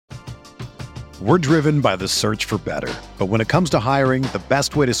We're driven by the search for better. But when it comes to hiring, the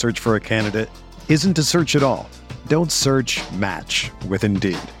best way to search for a candidate isn't to search at all. Don't search, match with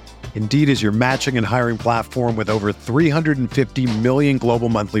Indeed. Indeed is your matching and hiring platform with over 350 million global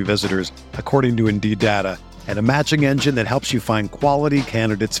monthly visitors, according to Indeed data, and a matching engine that helps you find quality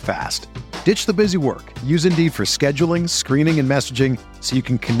candidates fast. Ditch the busy work. Use Indeed for scheduling, screening, and messaging so you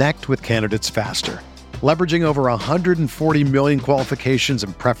can connect with candidates faster. Leveraging over 140 million qualifications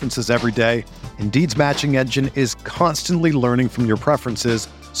and preferences every day, Indeed's matching engine is constantly learning from your preferences,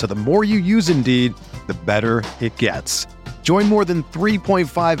 so the more you use Indeed, the better it gets. Join more than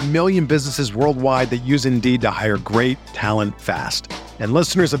 3.5 million businesses worldwide that use Indeed to hire great talent fast. And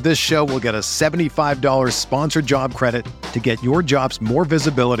listeners of this show will get a $75 sponsored job credit to get your jobs more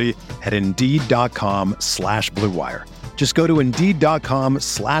visibility at Indeed.com/Blue Wire. Just go to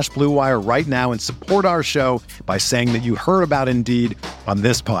Indeed.com/Blue Wire right now and support our show by saying that you heard about Indeed on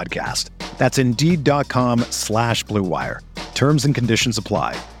this podcast. That's Indeed.com/Blue Wire. Terms and conditions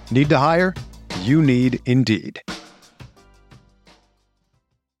apply. Need to hire? You need Indeed.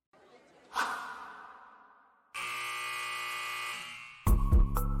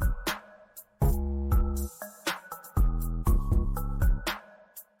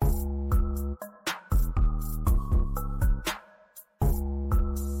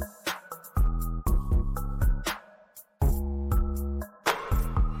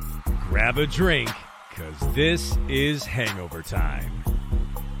 Grab a drink, because this is hangover time.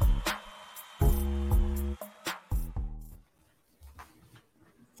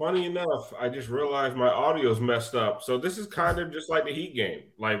 Funny enough, I just realized my audio's messed up. So this is kind of just like the Heat game.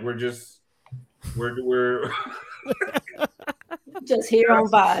 Like we're just here on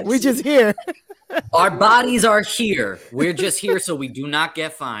vibes. We just here. Our bodies are here. We're just here so we do not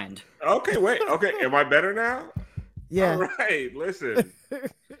get fined. Okay, wait. Okay, am I better now? Yeah. All right, listen.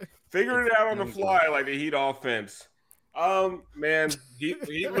 Figure it out on the fly like the Heat offense. Man,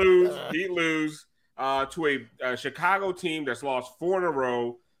 Heat lose to a Chicago team that's lost 4 in a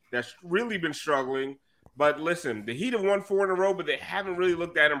row, that's really been struggling. But listen, the Heat have won 4 in a row, but they haven't really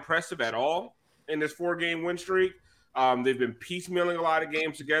looked that impressive at all in this 4-game win streak. They've been piecemealing a lot of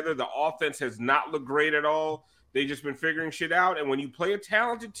games together. The offense has not looked great at all. They've just been figuring shit out. And when you play a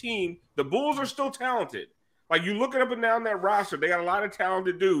talented team, the Bulls are still talented. Like, you looking up and down that roster, they got a lot of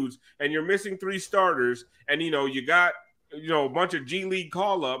talented dudes, and you're missing 3 starters, and, you got, a bunch of G League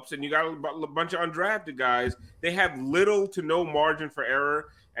call-ups, and you got a bunch of undrafted guys. They have little to no margin for error,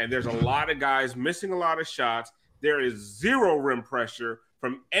 and there's a lot of guys missing a lot of shots. There is zero rim pressure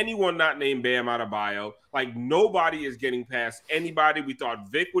from anyone not named Bam Adebayo. Like, nobody is getting past anybody. We thought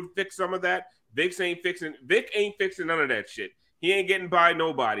Vic would fix some of that. Vic ain't fixing none of that shit. He ain't getting by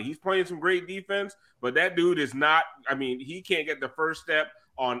nobody. He's playing some great defense, but that dude is not – he can't get the first step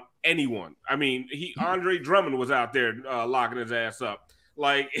on anyone. Andre Drummond was out there locking his ass up.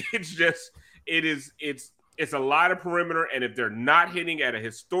 Like, it's just – it's a lot of perimeter, and if they're not hitting at a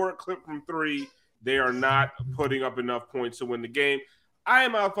historic clip from 3, they are not putting up enough points to win the game. I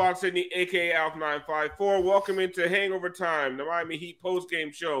am Al Fox Sydney, a.k.a. Alf954. Welcome into Hangover Time, the Miami Heat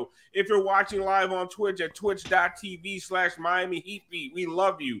postgame show. If you're watching live on Twitch at twitch.tv/Miami Heat Beat, we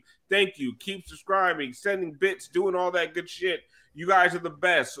love you. Thank you. Keep subscribing, sending bits, doing all that good shit. You guys are the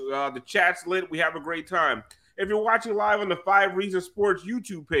best. The chat's lit. We have a great time. If you're watching live on the 5 Reasons Sports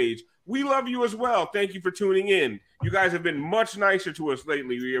YouTube page, we love you as well. Thank you for tuning in. You guys have been much nicer to us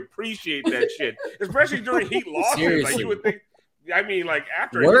lately. We appreciate that shit, especially during Heat losses. Seriously. Like, you would think.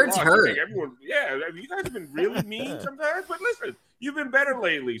 After words loss, hurt. Everyone, you guys have been really mean sometimes. But listen, you've been better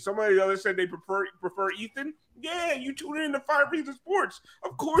lately. Somebody else said they prefer Ethan. Yeah, you tune in to 5 Reasons Sports.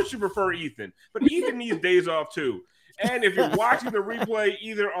 Of course you prefer Ethan, but Ethan needs days off too. And if you're watching the replay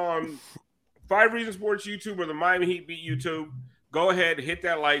either on 5 Reasons Sports YouTube or the Miami Heat Beat YouTube, go ahead, hit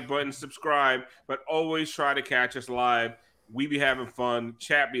that like button, subscribe, but always try to catch us live. We be having fun,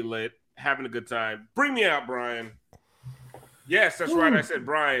 chat be lit, having a good time. Bring me out, Brian. Yes, that's right. I said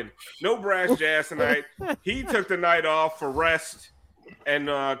Brian. No brass jazz tonight. He took the night off for rest and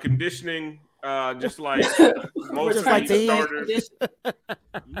conditioning, just like most of the starters.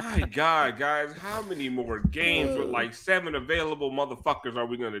 My God, guys, how many more games with like 7 available motherfuckers are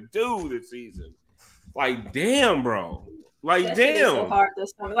we going to do this season? Like, damn, bro. Like, that damn. Shit is so hard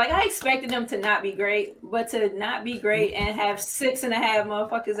this summer. Like, I expected them to not be great, but to not be great and have 6.5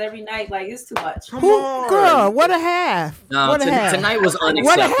 motherfuckers every night, like, it's too much. Come on. Girl, what a half. No, what a half. Tonight was unacceptable.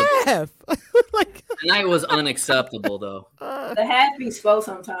 What a half. Like, Tonight was unacceptable, though. The half be slow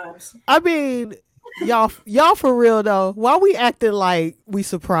sometimes. y'all for real, though. Why we acting like we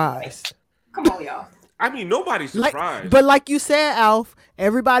surprised? Come on, y'all. I mean, nobody's surprised. But like you said, Alf,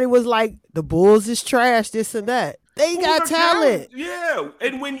 everybody was like, the Bulls is trash, this and that. They got talent. Yeah.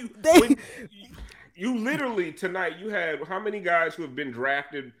 And when you literally tonight, you had how many guys who have been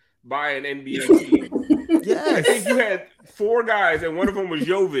drafted by an NBA team? Yes. I think you had 4 guys, and one of them was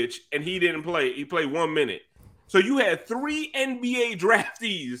Jovic, and he didn't play. He played 1 minute. So you had 3 NBA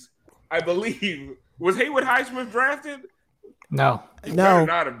draftees, I believe. Was Haywood Highsmith drafted? No. He better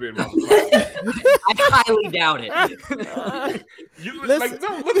not have been. I highly doubt it.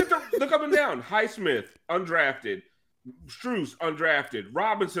 Look up and down. Highsmith, undrafted. Strus, undrafted.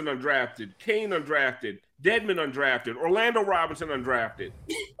 Robinson, undrafted. Kane, undrafted. Dedmon, undrafted. Orlando Robinson, undrafted.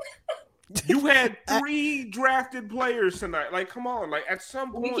 You had 3 drafted players tonight. Like, come on. Like, at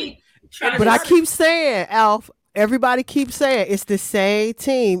some point. But I keep saying, Alf, everybody keeps saying it's the same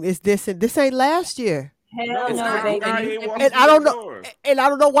team. It's this and this ain't last year. Hell no, baby. And I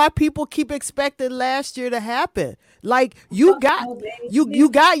don't know why people keep expecting last year to happen. Like you got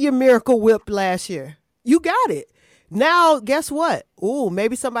your Miracle Whip last year. You got it. Now, guess what? Ooh,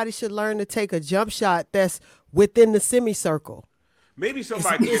 maybe somebody should learn to take a jump shot that's within the semicircle. Maybe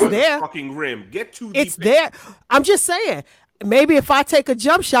somebody it's there. The fucking rim. Get too deep. It's there. I'm just saying. Maybe if I take a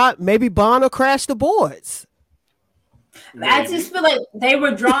jump shot, maybe Bond will crash the boards. I just feel like they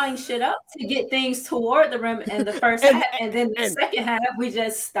were drawing shit up to get things toward the rim in the first half, and then the second half we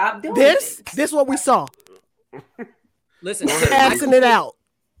just stopped doing this. This is what we saw. Listen, passing it out.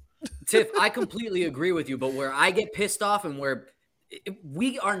 Tiff, I completely agree with you, but where I get pissed off and where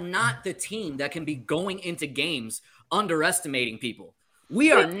we are not the team that can be going into games underestimating people.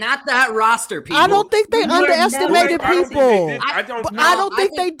 We are not that roster, people. I don't think they underestimated people. I don't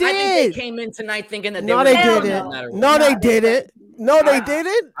think they did. I think they came in tonight thinking that they didn't. No, they didn't. No, they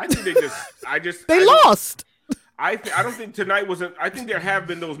didn't. I think they lost. I don't think tonight wasn't. I think there have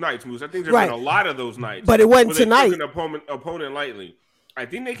been those nights, Moose. I think there's been a lot of those nights, but it wasn't tonight. An opponent lightly. I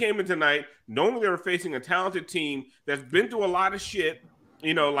think they came in tonight knowing they were facing a talented team that's been through a lot of shit.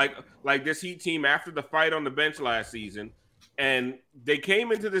 You know, like this Heat team after the fight on the bench last season. And they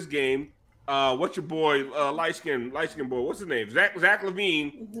came into this game. What's your boy, light skin boy? What's his name? Zach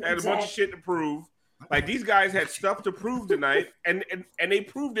Levine had a bunch of shit to prove. Like these guys had stuff to prove tonight, and they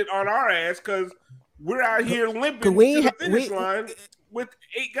proved it on our ass because we're out here limping to the finish line with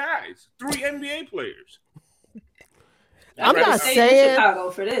 8 guys, 3 NBA players. I'm not saying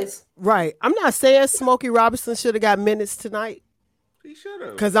Chicago for this. Right. I'm not saying Smokey Robinson should have got minutes tonight. He should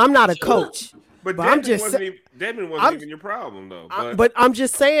have. Because I'm not a coach. But Dedmon wasn't even your problem, though. But I'm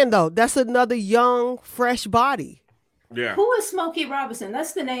just saying, though, that's another young, fresh body. Yeah. Who is Smokey Robinson?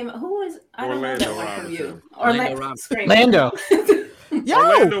 That's the name. Who is? I don't know that one from you. Orlando.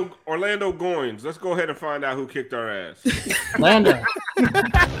 Orlando Goins. Let's go ahead and find out who kicked our ass. Lando.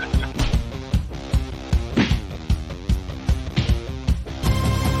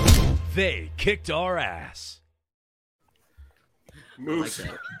 They kicked our ass. Moose.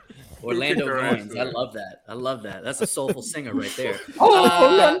 Orlando Goins. I love that. That's a soulful singer right there.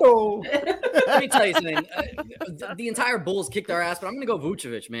 Orlando. Let me tell you something. The entire Bulls kicked our ass, but I'm gonna go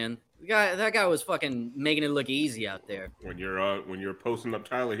Vucevic, man. That guy was fucking making it look easy out there. When you're posting up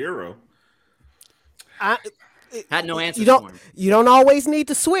Tyler Hero, had no answer for him. You don't always need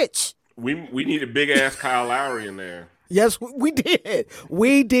to switch. We need a big ass Kyle Lowry in there. Yes, we did.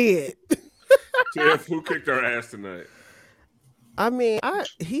 We did. Jeff, who kicked our ass tonight? I mean,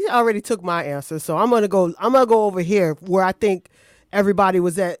 he already took my answer, so I'm gonna go over here where I think everybody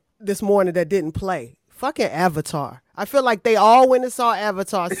was at this morning that didn't play. Fucking Avatar. I feel like they all went and saw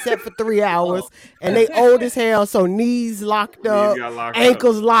Avatar set for 3 hours, and they old as hell, so knees locked up,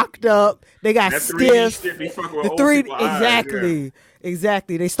 ankles locked up. They got stiff. The 3D,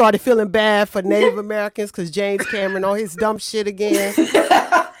 exactly. They started feeling bad for Native Americans because James Cameron on his dumb shit again.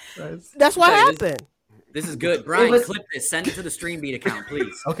 That's what happened. This is good. Brian, clip this. Send it to the StreamBeat account,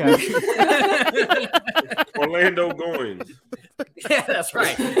 please. Okay. Orlando Goins. Yeah, that's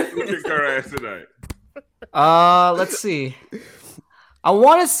right. Who kicked our ass tonight? Let's see. I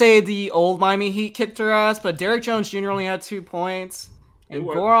want to say the old Miami Heat kicked her ass, but Derek Jones Jr. only had 2 points, and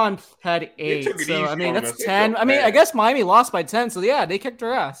Goran had 8. So, I mean, that's 10. I mean, I guess Miami lost by 10, so yeah, they kicked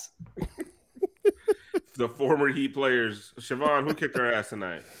her ass. The former Heat players. Siobhan, who kicked her ass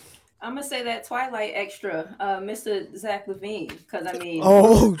tonight? I'm gonna say that Twilight extra, Mr. Zach Levine, because I mean,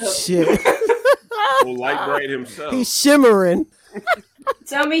 shit, Light Bright himself. He's shimmering.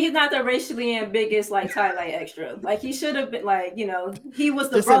 Tell me he's not the racially ambiguous like Twilight extra. Like he should have been like, he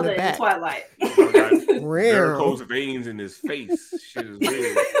was the just brother in Twilight. Varicose veins in his face. Shit is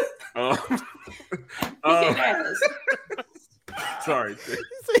weird. Sorry.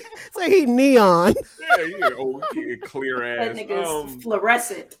 Say he neon. Yeah, old clear ass. That nigga's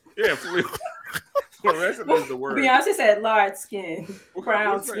fluorescent. Yeah, fluorescent is the word. Beyonce said large skin,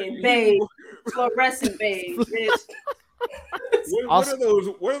 brown skin, beige, fluorescent beige, bitch.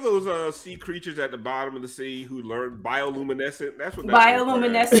 What are those sea creatures at the bottom of the sea who learn bioluminescent? That's what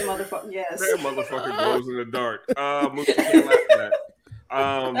bioluminescent motherfucker. Yes, that motherfucker glows in the dark. Mookie can't laugh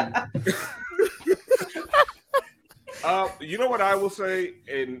at that. You know what I will say,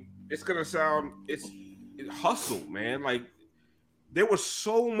 and it's gonna sound it's hustle, man. Like there was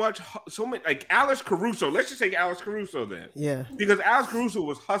so many like Alex Caruso. Let's just take Alex Caruso then. Yeah, because Alex Caruso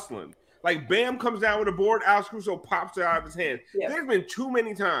was hustling. Like Bam comes down with a board, Alex Caruso pops it out of his hand. Yep. There's been too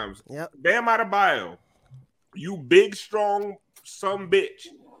many times. Yep. Bam Adebayo, you big strong some bitch.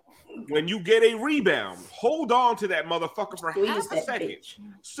 When you get a rebound, hold on to that motherfucker for half a second.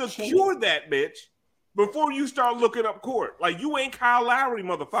 Secure that bitch before you start looking up court. Like you ain't Kyle Lowry,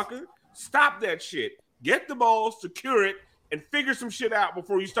 motherfucker. Stop that shit. Get the ball, secure it, and figure some shit out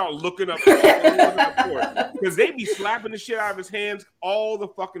before you start looking up court. Because they be slapping the shit out of his hands all the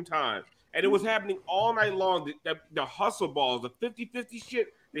fucking time. And it was happening all night long. The hustle balls, the 50-50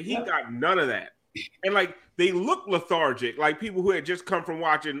 shit, that he got none of that. And like they look lethargic, like people who had just come from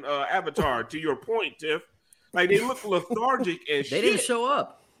watching Avatar. To your point, Tiff, like they look lethargic and shit. They didn't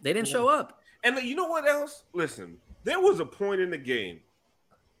show up. And you know what else? Listen, there was a point in the game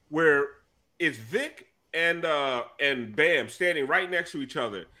where it's Vic and Bam standing right next to each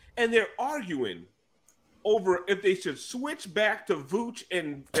other, and they're arguing over if they should switch back to Vooch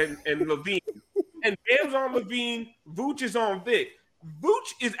and Levine. And Bam's on Levine, Vooch is on Vic.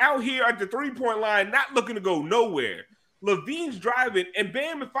 Vooch is out here at the 3-point line, not looking to go nowhere. Levine's driving, and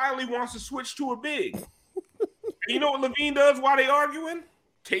Bam finally wants to switch to a big. And you know what Levine does while they arguing?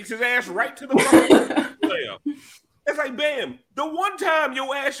 Takes his ass right to the layup. It's like, Bam, the one time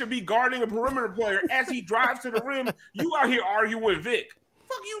your ass should be guarding a perimeter player as he drives to the rim, you out here arguing with Vic.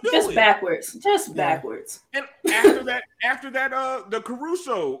 Fuck you doing? Just backwards. And after that, the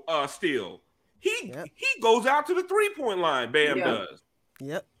Caruso steal. He goes out to the 3-point line. Bam does.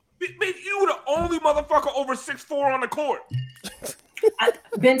 Yep. You were the only motherfucker over 6'4" on the court. I've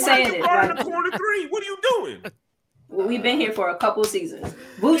been saying it. Like, the corner three. What are you doing? We've been here for a couple of seasons.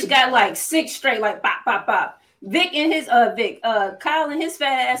 Vooch got like 6 straight, like pop, pop, pop. Vic and his Kyle and his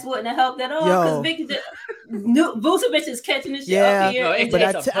fat ass wouldn't have helped at all because Vic just Vucevic is catching this shit up here. No, but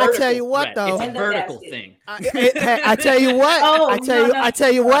I tell you what though, it's a vertical thing. I tell you what, I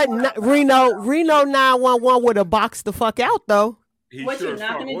tell you what, Reno 911 would have boxed the fuck out though. What you're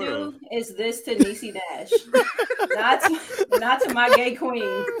not gonna do is this to Niecy Nash, not to my gay queen.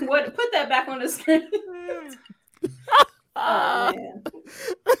 What? Put that back on the screen. Oh man.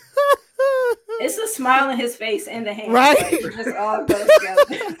 It's a smile on his face and the hand. Right? Like, it just all goes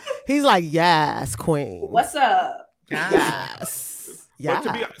together. He's like, yes, queen. What's up? Yes. But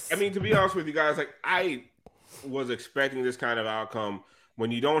to be honest with you guys, like I was expecting this kind of outcome when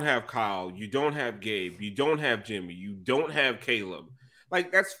you don't have Kyle, you don't have Gabe, you don't have Jimmy, you don't have Caleb.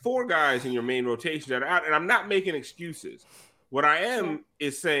 Like that's 4 guys in your main rotation that are out, and I'm not making excuses. What I am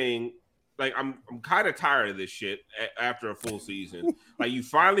is saying, like, I'm kind of tired of this shit after a full season. Like, you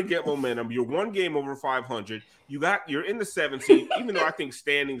finally get momentum. You're 1 game over 500. You're in the 7th seed, even though I think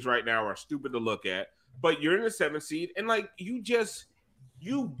standings right now are stupid to look at. But you're in the 7th seed, and like you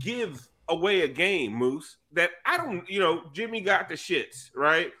give away a game, Moose. That I don't. Jimmy got the shits,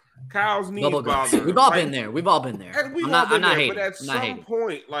 right? Kyle's knees bothering. We've all been there. I'm not hating. But at some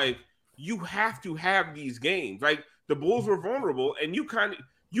point, like you have to have these games. Like the Bulls were vulnerable, and you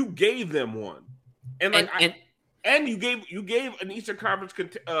gave them one, and you gave an Eastern Conference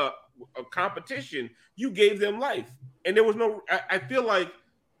a competition. You gave them life, and there was no. I feel like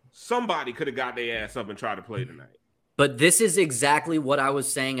somebody could have got their ass up and tried to play tonight. But this is exactly what I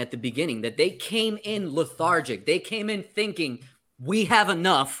was saying at the beginning, that they came in lethargic. They came in thinking we have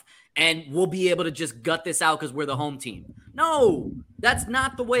enough and we'll be able to just gut this out because we're the home team. No, that's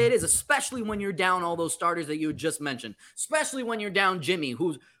not the way it is, especially when you're down all those starters that you just mentioned, especially when you're down Jimmy,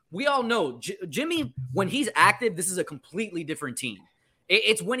 who's we all know Jimmy, when he's active, this is a completely different team.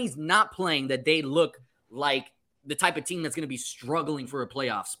 It's when he's not playing that they look like the type of team that's going to be struggling for a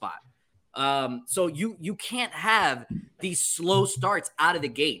playoff spot. So you can't have these slow starts out of the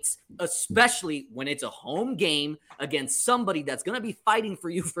gates, especially when it's a home game against somebody that's going to be fighting for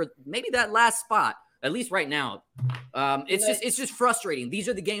you for maybe that last spot, at least right now. It's just frustrating. These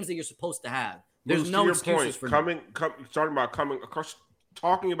are the games that you're supposed to have. There's no excuses for talking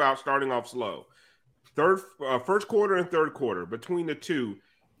about starting off slow. First quarter and third quarter, between the two,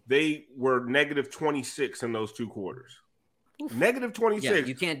 they were negative 26 in those 2 quarters. Negative 26. Yeah,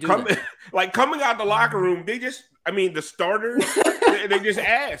 you can't do that. Like coming out the locker room, the starters, they just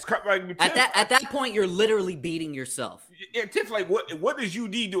ask. Like, at that point, you're literally beating yourself. Yeah, Tiff, like what does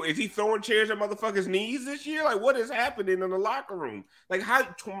UD do? Is he throwing chairs at motherfuckers' knees this year? Like, what is happening in the locker room? Like,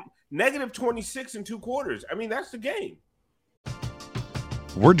 negative 26 in 2 quarters? I mean, that's the game.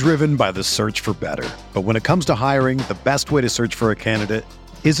 We're driven by the search for better. But when it comes to hiring, the best way to search for a candidate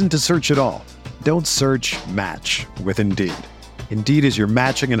isn't to search at all. Don't search, match with Indeed. Indeed is your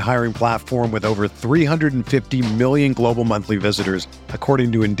matching and hiring platform with over 350 million global monthly visitors,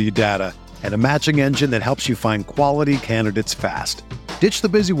 according to Indeed data, and a matching engine that helps you find quality candidates fast. Ditch the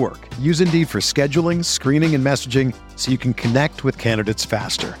busy work. Use Indeed for scheduling, screening, and messaging so you can connect with candidates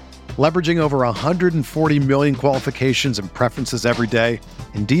faster. Leveraging over 140 million qualifications and preferences every day,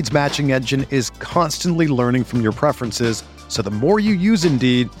 Indeed's matching engine is constantly learning from your preferences, so the more you use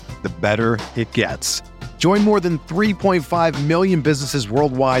Indeed, the better it gets. Join more than 3.5 million businesses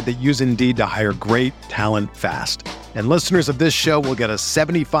worldwide that use Indeed to hire great talent fast. And listeners of this show will get a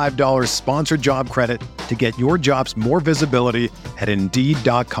 $75 sponsored job credit to get your jobs more visibility at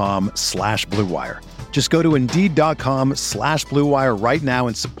Indeed.com/Blue Wire. Just go to Indeed.com/Blue Wire right now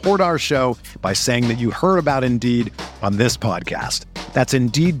and support our show by saying that you heard about Indeed on this podcast. That's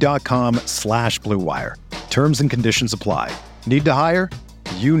Indeed.com/Blue Wire. Terms and conditions apply. Need to hire?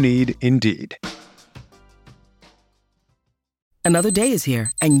 You need Indeed. Another day is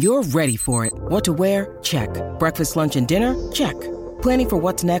here, and you're ready for it. What to wear? Check. Breakfast, lunch, and dinner? Check. Planning for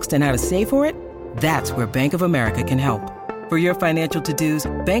what's next and how to save for it? That's where Bank of America can help. For your financial to-dos,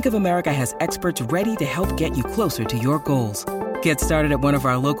 Bank of America has experts ready to help get you closer to your goals. Get started at one of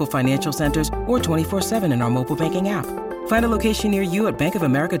our local financial centers or 24/7 in our mobile banking app. Find a location near you at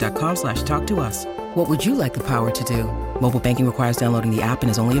bankofamerica.com/talktous. What would you like the power to do? Mobile banking requires downloading the app and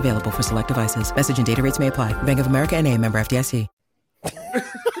is only available for select devices. Message and data rates may apply. Bank of America N.A., member FDIC.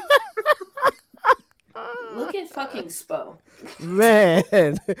 Look at fucking Spo. Man,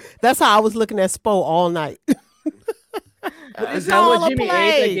 that's how I was looking at Spo all night. Is that what Jimmy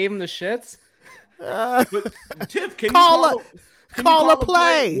ate that gave him the shits? But, Tiff, can call you call a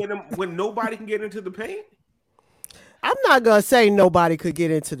play when nobody can get into the paint? I'm not gonna say nobody could get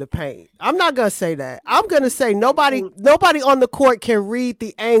into the paint. I'm not gonna say that. I'm gonna say nobody on the court can read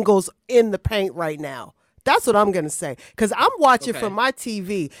the angles in the paint right now. That's what I'm gonna say. Because I'm watching from my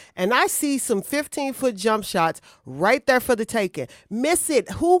TV and I see some 15-foot jump shots right there for the taking. Miss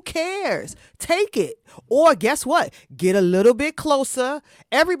it. Who cares? Take it. Or guess what? Get a little bit closer.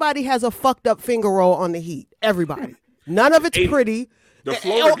 Everybody has a fucked up finger roll on the Heat. Everybody. None of it's pretty. The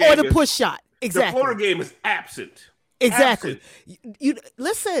floater game or the push shot. Exactly. The floater game is absent. Exactly. You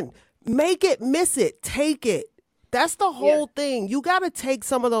listen, make it, miss it, take it. That's the whole thing. You got to take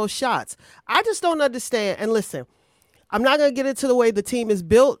some of those shots. I just don't understand. And listen, I'm not going to get into the way the team is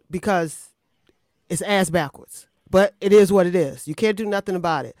built because it's ass backwards. But it is what it is. You can't do nothing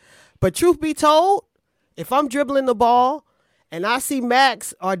about it. But truth be told, if I'm dribbling the ball and I see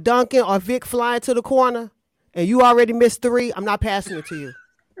Max or Duncan or Vic flying to the corner and you already missed 3, I'm not passing it to you.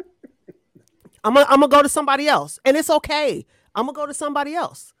 I'm gonna go to somebody else, and it's okay. I'm gonna go to somebody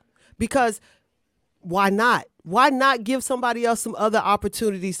else because why not? Why not give somebody else some other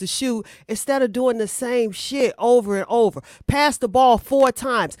opportunities to shoot instead of doing the same shit over and over? Pass the ball 4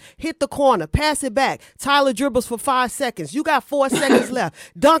 times, hit the corner, pass it back. Tyler dribbles for 5 seconds. You got 4 seconds left.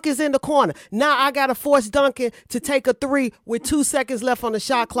 Dunk is in the corner. Now I gotta force Duncan to take a 3 with 2 seconds left on the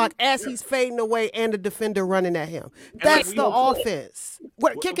shot clock as he's fading away and the defender running at him. That's the offense.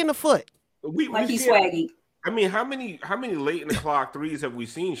 We're kicking the foot. He's swaggy. I mean, how many late in the clock threes have we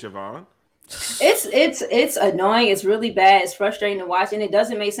seen, Siobhan? It's annoying. It's really bad. It's frustrating to watch, and it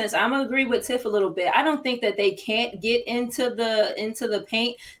doesn't make sense. I'm gonna agree with Tiff a little bit. I don't think that they can't get into the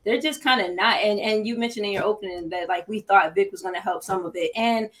paint. They're just kind of not. And you mentioned in your opening that like we thought Vic was gonna help some of it,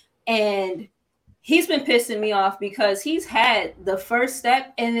 and he's been pissing me off because he's had the first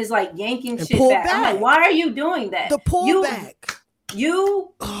step and is like yanking shit back. I'm like, why are you doing that? The pullback.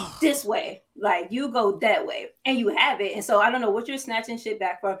 You this way, like you go that way, and you have it. And so I don't know what you're snatching shit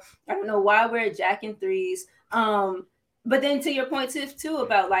back from. I don't know why we're jacking threes. But then to your point, Tiff, too,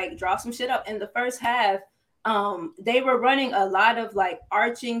 about like draw some shit up in the first half. They were running a lot of like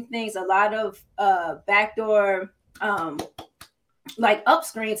arching things, a lot of backdoor like up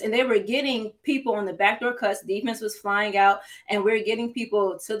screens, and they were getting people on the backdoor cuts. Defense was flying out, and we're getting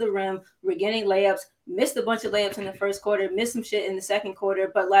people to the rim. We're getting layups. Missed a bunch of layups in the first quarter. Missed some shit in the second quarter.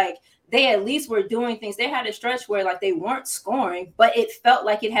 But like they at least were doing things. They had a stretch where like they weren't scoring, but it felt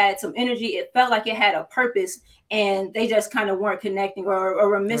like it had some energy. It felt like it had a purpose, and they just kind of weren't connecting or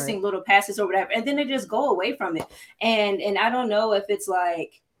were missing little passes or whatever. And then they just go away from it. And I don't know if it's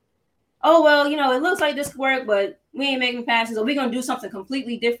like, oh, well, you know, it looks like this could work, but we ain't making passes, or we're going to do something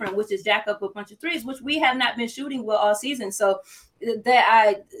completely different, which is jack up a bunch of threes, which we have not been shooting well all season. So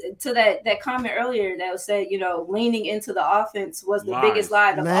that comment earlier that was said, you know, leaning into the offense was the biggest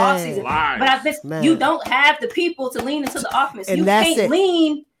lie of all season. But I bet you don't have the people to lean into the offense. And you can't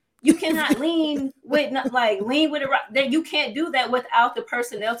lean. You cannot lean with it. You can't do that without the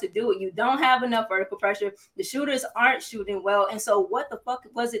personnel to do it. You don't have enough vertical pressure. The shooters aren't shooting well. And so what the fuck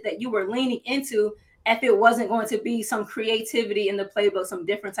was it that you were leaning into if it wasn't going to be some creativity in the playbook, some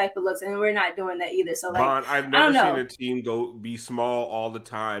different type of looks? And we're not doing that either. So like, Vaughn, I've never seen a team be small all the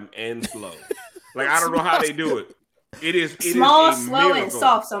time and slow. Like, I don't know how they do it. It is small, slow, and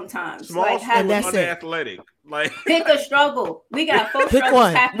soft sometimes. Small, like, slow, and unathletic. Like, pick a struggle. We got 4 pick struggles.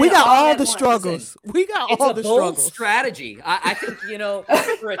 One. We got all the struggles. We got all the struggles. It's a bold strategy. I think, you know,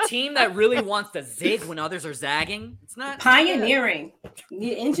 for a team that really wants to zig when others are zagging, it's not pioneering.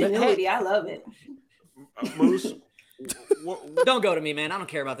 Ingenuity. I love it. Moose, don't go to me, man. I don't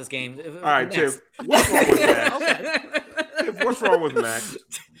care about this game. All right, Tiff. What's wrong with Max? Tiff, what's wrong with Max?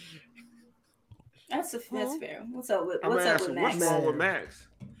 That's fair. What's up with Max? What's wrong with Max?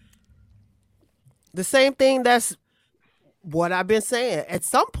 The same thing. That's what I've been saying. At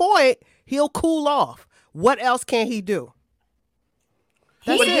some point, he'll cool off. What else can he do?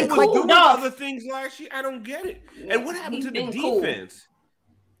 He was doing other things last year. I don't get it. And what happened to the defense?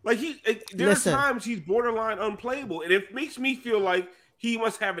 Like there's times he's borderline unplayable, and it makes me feel like he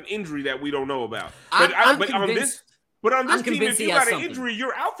must have an injury that we don't know about. But on this team, if you got an injury,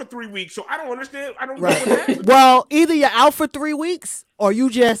 you're out for 3 weeks. So I don't understand. I don't know what happened. Well, either you're out for 3 weeks or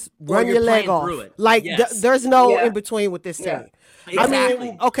you just run your leg off. Like there's no in between with this team. Exactly. I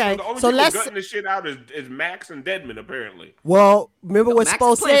mean, okay. The only so people let's gutting the shit out is Max and Dedmon apparently. Well, remember what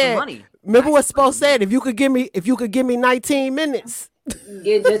Spo said. Remember what Spo said. If you could give me 19 minutes.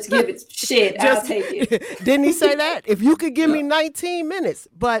 Just give it shit. I'll take it. Didn't he say that? If you could give me 19 minutes,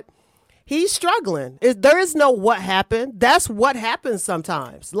 but he's struggling. There is no what happened. That's what happens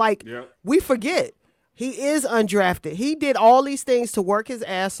sometimes. Like we forget. He is undrafted. He did all these things to work his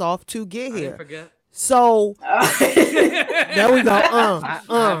ass off to get here. Forget. So there we go.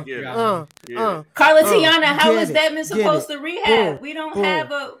 Carla Tiana, how is Dedmon supposed to rehab? We don't have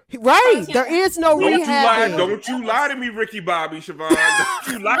a there is no rehab. Don't you lie to me, Ricky Bobby, Siobhan.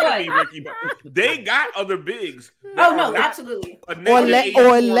 Don't you lie to me, Ricky Bobby. They got other bigs. Oh no, absolutely.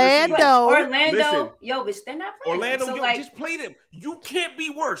 Orlando, listen, yo, bitch, they're not playing. Orlando, just play them. You can't be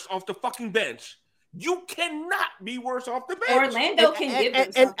worse off the fucking bench. You cannot be worse off the bench. Orlando can give them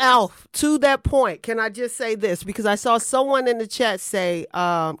something. And Alf, to that point, can I just say this? Because I saw someone in the chat say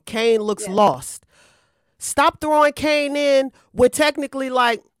Kane looks lost. Stop throwing Kane in when technically,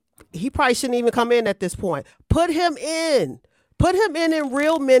 like, he probably shouldn't even come in at this point. Put him in. Put him in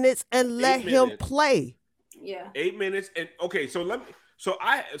real minutes and let him play. Yeah. 8 minutes. And okay, so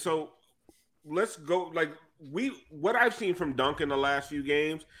let's go like what I've seen from Duncan the last few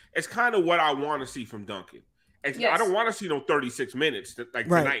games, it's kind of what I want to see from Duncan. I don't want to see no 36 minutes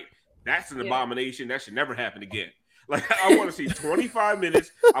tonight. That's an abomination. That should never happen again. Like, I want to see 25 minutes.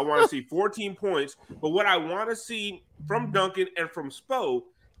 I want to see 14 points. But what I want to see from Duncan and from Spo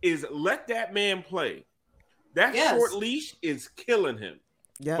is let that man play. That short leash is killing him.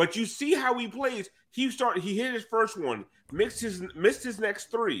 Yep. But you see how he plays. He hit his first one, missed his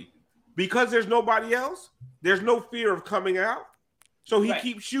next 3. Because there's nobody else, there's no fear of coming out. So he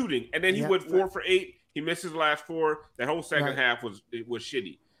keeps shooting. And then he went 4 for 8. He missed his last 4. That whole second half was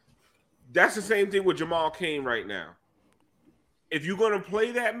shitty. That's the same thing with Jamal Cain right now. If you're going to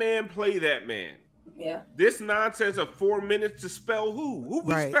play that man, play that man. Yeah. This nonsense of 4 minutes to spell who? Who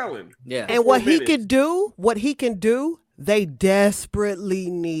we spelling? Yeah. And what he can do, they desperately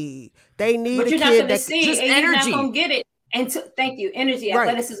need. They need a kid that see, just and energy. You're not gonna get it. And thank you, energy,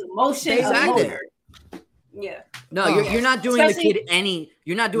 athleticism, motion, exactly. Yeah. No, you're not doing the kid any.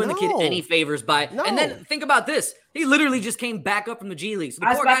 You're not doing the kid any favors by. No. And then think about this. He literally just came back up from the G League. So the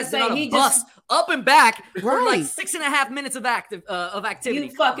poor guy's been on a bus up and back for like 6.5 minutes of activity.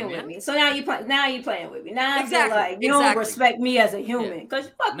 You fucking with me. So now you playing with me. Now I feel like you don't respect me as a human because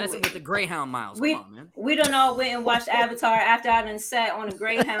you fucking messing with the Greyhound miles. Come on, man. We done all went and watched Avatar after I done sat on a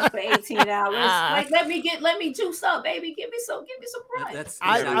Greyhound for 18 hours. Like let me juice up, baby. Give me some pride.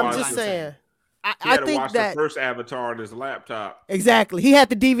 I'm just saying. I think watch that the first Avatar on his laptop. Exactly. He had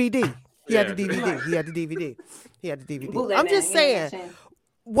the DVD. He had the DVD. I'm just saying,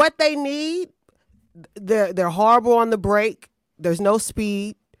 what they need, they're horrible on the break. There's no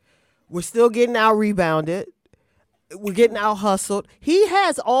speed. We're still getting out rebounded. We're getting out hustled. He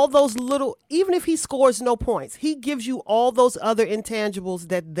has all those little, even if he scores no points, he gives you all those other intangibles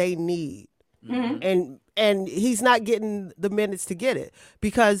that they need. Mm-hmm. And he's not getting the minutes to get it,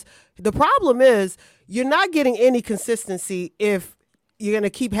 because the problem is you're not getting any consistency if you're going to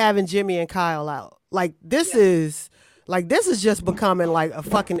keep having Jimmy and Kyle out. Like this is just becoming like a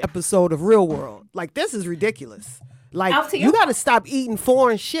fucking episode of Real World. Like this is ridiculous. Like you got to stop eating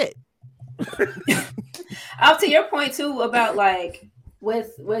foreign shit. Up to your point too about like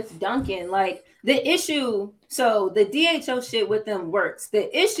with Duncan, like the issue. So the DHO shit with them works.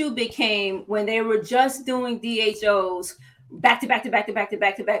 The issue became when they were just doing DHOs back to back,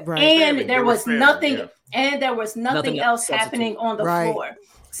 right. And there was nothing, and there was nothing else happening on the floor.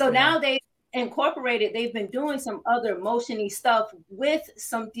 So now they incorporated. They've been doing some other motiony stuff with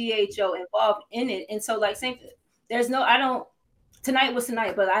some DHO involved in it, and so like same. There's no. I don't. Tonight was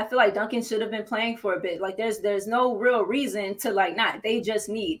tonight, but I feel like Duncan should have been playing for a bit. Like there's no real reason to like not. They just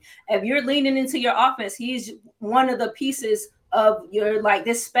need. If you're leaning into your offense, he's one of the pieces of your like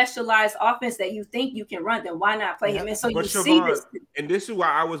this specialized offense that you think you can run. Then why not play him? And so you see this. And this is why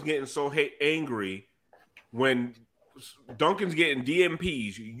I was getting so angry when Duncan's getting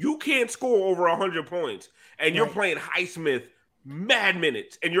DMPs. You can't score over 100 points, and you're playing Highsmith mad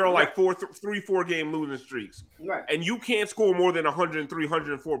minutes, and you're on like 4 game losing streaks, and you can't score more than 103,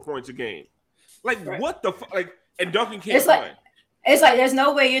 104 points a game. Like what the fuck? Like, and Duncan can't play. It's like there's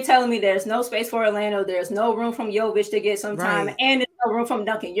no way you're telling me there's no space for Orlando. There's no room from Jovic to get some time, and there's no room from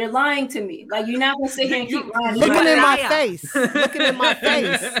Duncan. You're lying to me. Like you're not gonna sit here and keep lying. Looking in my face. Looking in my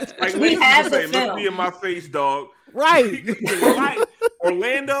face. Like we have to say, look me in my face, dog. Right.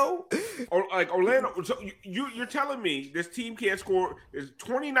 Orlando. So you're telling me this team can't score, is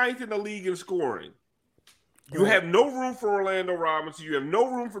 29th in the league in scoring. You have no room for Orlando Robinson. You have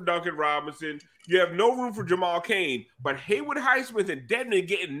no room for Duncan Robinson. You have no room for Jamal Cain. But Haywood Highsmith and Dedmon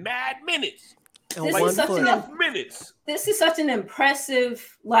getting mad minutes. This is such an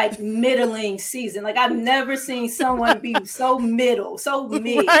impressive, like, middling season. Like, I've never seen someone be so middle, so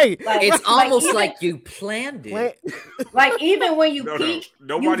mid. Right. Like, it's almost like you planned it. Like, even when you peak,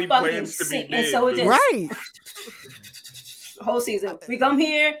 nobody you plans to be mid. And so it just whole season. We come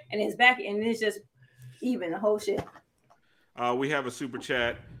here and it's back, and it's just even the whole shit. We have a super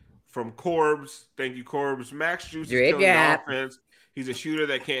chat from Corbs. Thank you, Corbs. Max Juice is killing the offense. He's a shooter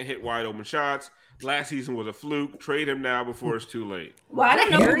that can't hit wide open shots. Last season was a fluke. Trade him now before it's too late. Well, I don't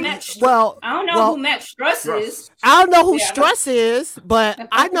know who Max. I don't know who Max Struss is. I don't know who Struss is, but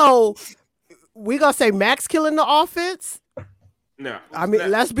I know we gonna say Max killing the offense. No, I mean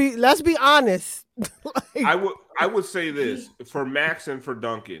let's be honest. I would say this for Max and for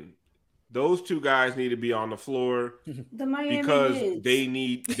Duncan. Those two guys need to be on the floor because they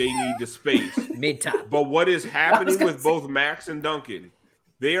need the space. Mid-top. But what is happening with both Max and Duncan?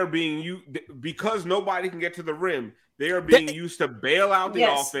 They are being used because nobody can get to the rim. They are being used to bail out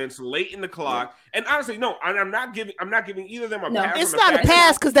the offense late in the clock. And honestly, no, I'm not giving either of them a pass. It's not a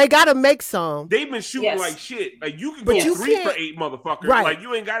pass because they got to make some. They've been shooting like shit. Like you can go 3 for 8, motherfuckers. Right. Like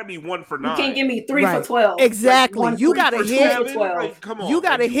you ain't got to be 1 for 9. You can't give me 3 for 12. Exactly. Like you got to hit. Like, come on. You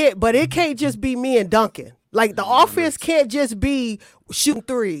got to hit, but it can't just be me and Duncan. Like the offense can't just be shooting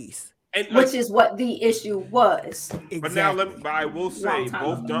threes. And which is what the issue was. Exactly. But now, I will say,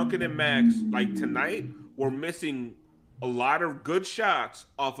 both Duncan and Max, like tonight, were missing a lot of good shots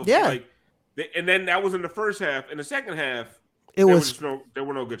off of and then that was in the first half. In the second half, there were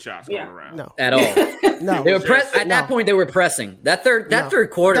no good shots going around. No, at all. No, they were at that point. They were pressing that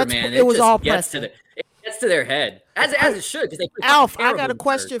third quarter, man. It was all pressing. It gets to their head as it should. Alf, I got a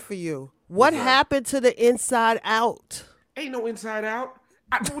question for you. What happened to the inside out? Ain't no inside out.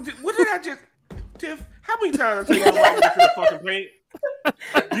 What did I just, Tiff? How many times I tell you to the fucking paint?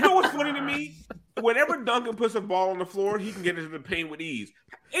 You know what's funny to me? Whenever Duncan puts a ball on the floor, he can get into the paint with ease.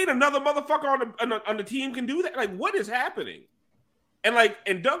 Ain't another motherfucker on the team can do that. Like, what is happening?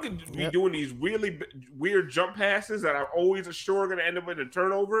 And Duncan be doing these really weird jump passes that are always sure going to end up in a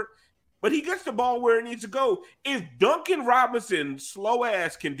turnover. But he gets the ball where it needs to go. If Duncan Robinson, slow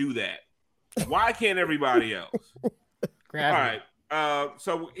ass, can do that, why can't everybody else? All right.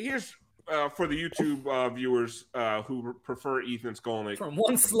 So here's for the YouTube viewers who prefer Ethan Skolnick. From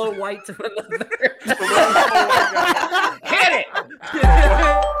one slow white to another. Hit it!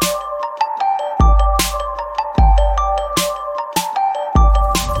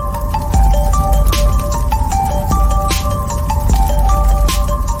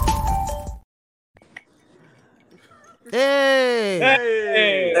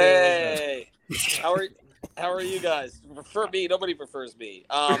 Hey! prefer me. Nobody prefers me.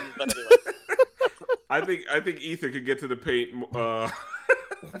 But anyway. I think Ethan could get to the paint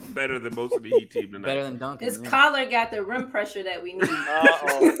better than most of the Heat team tonight. Better than Duncan. His collar got the rim pressure that we need.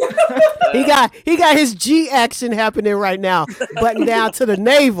 He got his G action happening right now, button down to the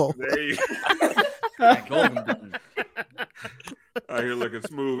navel. There you go. Out here looking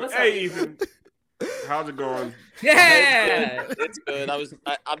smooth. Hey, Ethan. How's it going? Yeah, it's good.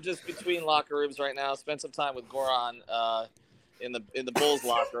 I'm just between locker rooms right now. Spent some time with Goran in the Bulls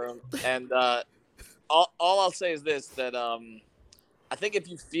locker room, and all I'll say is this: that I think if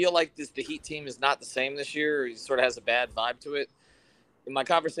you feel like the Heat team is not the same this year, or he sort of has a bad vibe to it. In my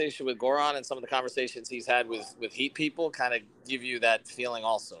conversation with Goran and some of the conversations he's had with Heat people, kind of give you that feeling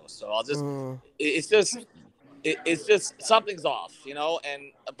also. So I'll just it's just something's off, you know.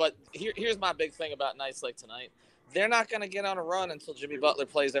 But here's my big thing about nights like tonight: they're not going to get on a run until Jimmy Butler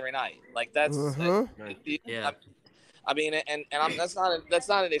plays every night. Like that's yeah. I mean, and that's not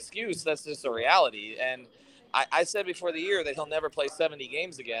an excuse. That's just a reality. And I said before the year that he'll never play 70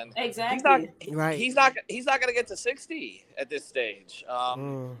 games again. Exactly. He's not going to get to 60 at this stage.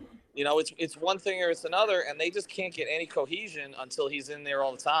 You know, it's one thing or it's another, and they just can't get any cohesion until he's in there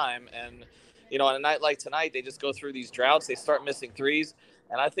all the time. And you know, on a night like tonight, they just go through these droughts. They start missing threes,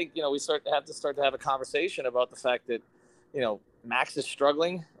 and I think we have to have a conversation about the fact that Max is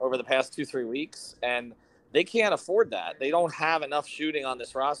struggling over the past 2-3 weeks, and they can't afford that. They don't have enough shooting on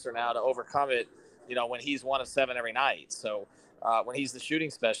this roster now to overcome it. When he's 1 of 7 every night. So when he's the shooting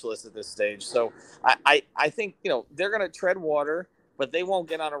specialist at this stage. So I think, they're going to tread water, but they won't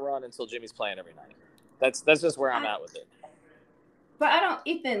get on a run until Jimmy's playing every night. That's just where I'm at with it. But I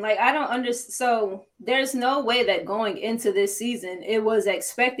don't understand. So there's no way that going into this season, it was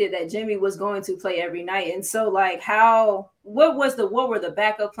expected that Jimmy was going to play every night. And so what were the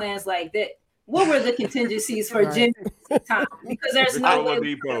backup plans like that? What were the contingencies for Jimmy time? Because there's no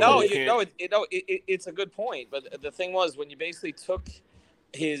way. It's a good point. But the thing was, when you basically took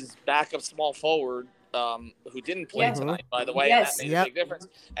his backup small forward, who didn't play tonight, by the way, and that made a big difference,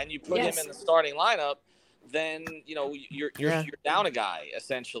 and you put him in the starting lineup, then you're down a guy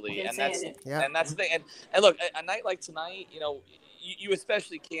essentially, and that's the thing. And look, a night like tonight, you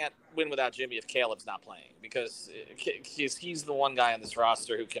especially can't win without Jimmy if Caleb's not playing, because he's the one guy on this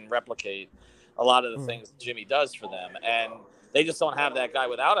roster who can replicate a lot of the things Jimmy does for them, and they just don't have that guy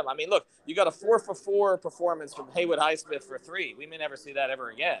without him. I mean, look, you got a 4-for-4 performance from Haywood Highsmith for 3. We may never see that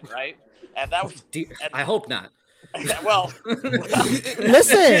ever again, right? And that was. I hope not. Well,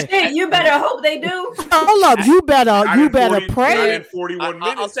 listen. You better hope they do. Hold up, you better pray. In 41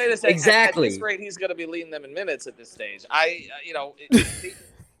 minutes. I'll say this exactly. At this rate, he's going to be leading them in minutes at this stage.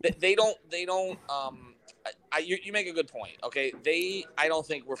 They don't. You make a good point. Okay, I don't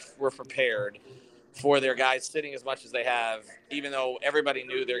think we're prepared for their guys sitting as much as they have, even though everybody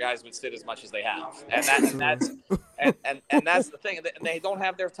knew their guys would sit as much as they have, and that's the thing. And they don't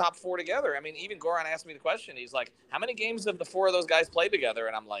have their top 4 together. I mean, even Goran asked me the question. He's like, "How many games have the 4 of those guys played together?"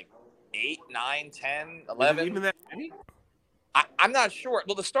 And I'm like, 8, 9, 10, 11. Even that many? I'm not sure.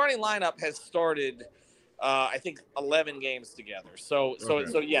 Well, the starting lineup has started. I think 11 games together. So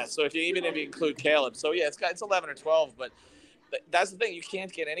if you include Caleb, it's 11 or 12. But that's the thing. You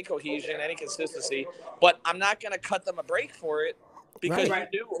can't get any cohesion, any consistency. But I'm not going to cut them a break for it because you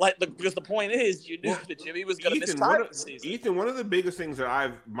knew, because the point is you knew that Jimmy was going to miss time this season. Ethan, one of the biggest things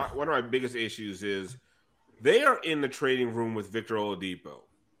that one of my biggest issues is they are in the trading room with Victor Oladipo.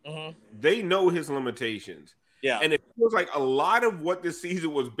 Mm-hmm. They know his limitations. Yeah, and it feels like a lot of what this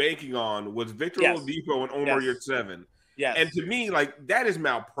season was banking on was Victor Oladipo and Omar Yurtseven. Yes. And to me, that is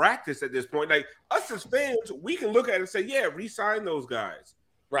malpractice at this point. Like, us as fans, we can look at it and say, yeah, re-sign those guys.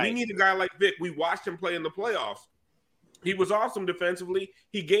 Right. We need a guy like Vic. We watched him play in the playoffs. He was awesome defensively.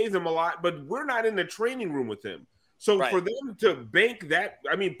 He gave them a lot, but we're not in the training room with him. So for them to bank that,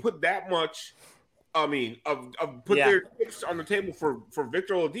 put that much, put their chips on the table for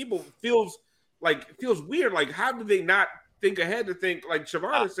Victor Oladipo feels weird. Like, how did they not think ahead to think, like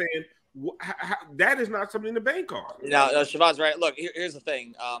Siobhan is saying, that is not something to bank on? No, Siobhan's right. Look, here's the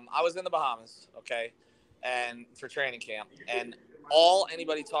thing. I was in the Bahamas, okay, and for training camp, and all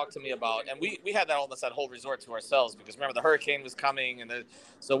anybody talked to me about, and we had that whole resort to ourselves, because remember the hurricane was coming, and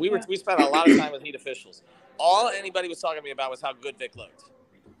so we spent a lot of time with Heat officials. All anybody was talking to me about was how good Vic looked.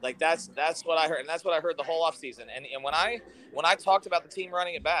 Like that's what I heard, and that's what I heard the whole offseason. And when I talked about the team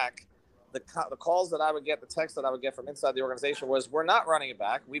running it back, the calls that I would get, the text that I would get from inside the organization was, we're not running it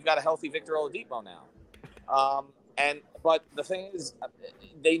back. We've got a healthy Victor Oladipo now. But the thing is,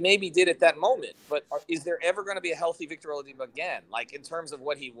 they maybe did at that moment. But is there ever going to be a healthy Victor Oladipo again? Like in terms of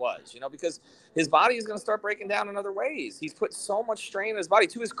what he was, because his body is going to start breaking down in other ways. He's put so much strain on his body,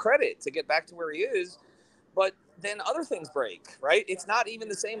 to his credit, to get back to where he is. But then other things break, right? It's not even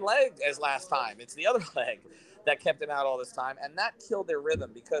the same leg as last time. It's the other leg that kept him out all this time. And that killed their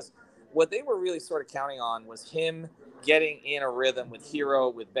rhythm, because what they were really sort of counting on was him getting in a rhythm with Hero,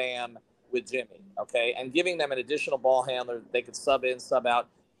 with Bam, with Jimmy, okay, and giving them an additional ball handler that they could sub in, sub out.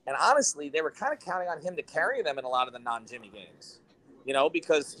 And honestly, they were kind of counting on him to carry them in a lot of the non-Jimmy games,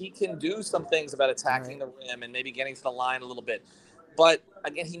 because he can do some things about attacking the rim and maybe getting to the line a little bit. But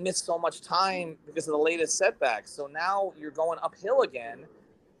again, he missed so much time because of the latest setbacks. So now you're going uphill again,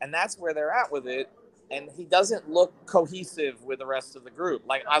 and that's where they're at with it. And he doesn't look cohesive with the rest of the group.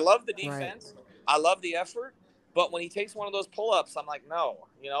 Like, I love the defense. Right. I love the effort. But when he takes one of those pull-ups, I'm like, no,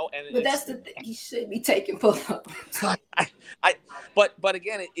 But that's the thing. He should be taking pull-ups. But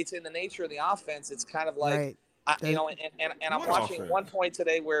again, it's in the nature of the offense. It's kind of like, right. And I'm watching one point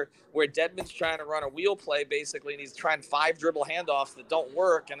today where Dedmon's trying to run a wheel play, basically, and he's trying 5 dribble handoffs that don't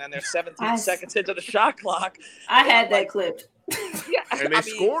work, and then they're 17 seconds into the shot clock. I had that clipped. Yeah, and they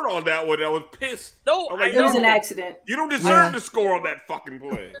scored on that one. I was pissed. No, it was an accident. You don't deserve to score on that fucking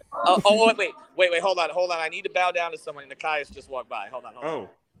play. Wait, hold on. I need to bow down to someone. Nikias just walked by. Hold on.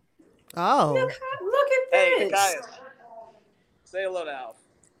 Oh. Look at this. Hey, Nikias. Say hello to Alf.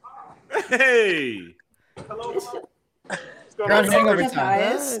 Hey. Hello. What's going on? Hangover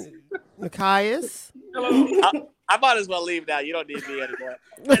time. Nikias. Hello. I might as well leave now. You don't need me anymore.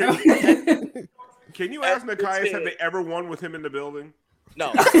 Can you ask Nikias, have they ever won with him in the building?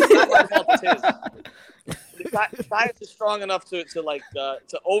 No, it's not my fault. It's his. Nikias is strong enough to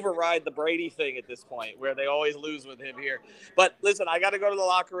override the Brady thing at this point, where they always lose with him here. But listen, I got to go to the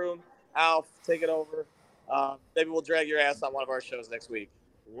locker room. Alf, take it over. Maybe we'll drag your ass on one of our shows next week.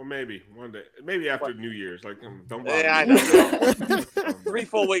 Well, maybe one day. Maybe after New Year's. Like, don't bother. Yeah, I know. 3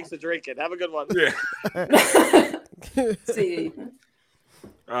 full weeks of drinking. Have a good one. Yeah. See.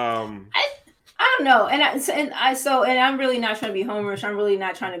 I don't know, and I'm really not trying to be homerish. I'm really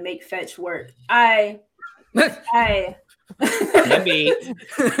not trying to make fetch work. No,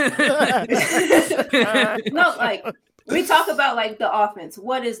 like we talk about like the offense.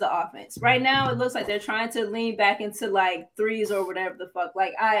 What is the offense right now? It looks like they're trying to lean back into like threes or whatever the fuck.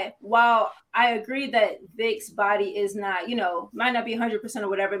 Like while I agree that Vic's body is not, might not be 100% or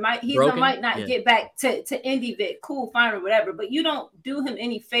whatever. He might not get back to indie Vic. Cool, fine, or whatever. But you don't do him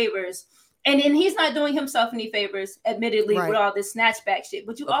any favors. And then he's not doing himself any favors, admittedly, with all this snatchback shit.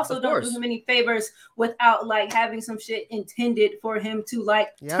 But you also don't do him any favors without like having some shit intended for him to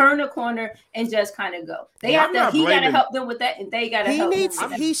like turn a corner and just kind of go. He got to help them with that, and they got to help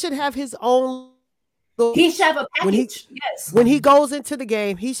him. He should have his own. He should have a package. When he goes into the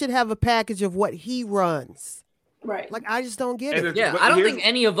game, he should have a package of what he runs. Right. Like, I just don't get it. Yeah, I don't think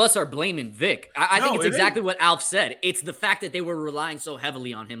any of us are blaming Vic. I think it's exactly what Alf said. It's the fact that they were relying so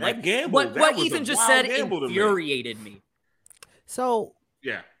heavily on him. Like, what Ethan just said infuriated me. So.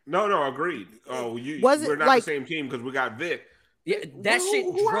 Yeah. No, agreed. Oh, we're not the same team because we got Vic. Yeah, that shit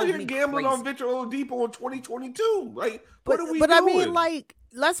drove me gambling crazy. on Victor Oladipo in 2022. Like, what are we doing? But I mean, like,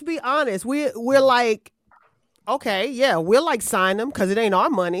 let's be honest. We're like, okay, yeah, we'll like sign him because it ain't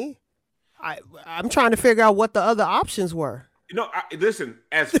our money. I'm trying to figure out what the other options were. Listen,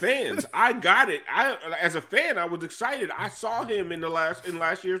 as fans, I got it. As a fan, I was excited. I saw him in last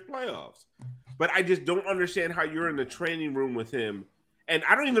year's playoffs, but I just don't understand how you're in the training room with him. And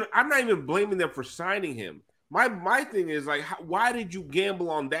I'm not even blaming them for signing him. My thing is like, why did you gamble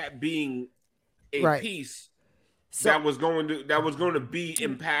on that being a piece that was going to be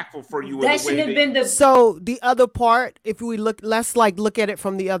impactful for you? That should have been the. So the other part, if we let's look at it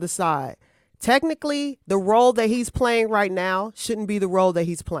from the other side. Technically, the role that he's playing right now shouldn't be the role that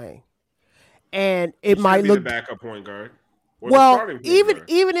he's playing, and it might look the backup point guard.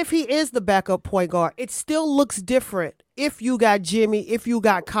 Even if he is the backup point guard, it still looks different if you got Jimmy, if you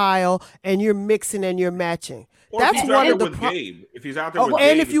got Kyle, and you're mixing and you're matching. That's one of the Gabe. If he's out there with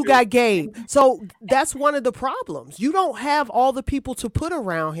Gabe, and if you got Gabe, so that's one of the problems. You don't have all the people to put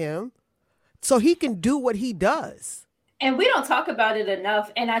around him, so he can do what he does. And we don't talk about it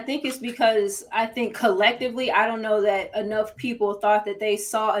enough. And I think it's because I think collectively, I don't know that enough people thought that they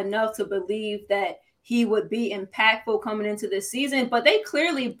saw enough to believe that he would be impactful coming into this season. But they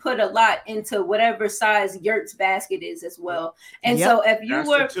clearly put a lot into whatever size Yurt's basket is as well. And so if you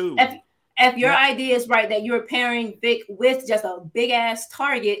if your idea is right, that you're pairing Vic with just a big ass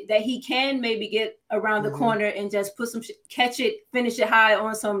target that he can maybe get around the corner and just put some catch it, finish it high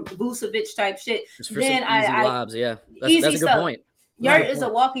on some Vucevic type shit. Just for then some easy lobs, yeah. That's a good point. Yurt is a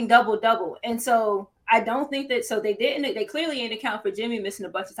walking double-double. And so I don't think that, so they clearly didn't account for Jimmy missing a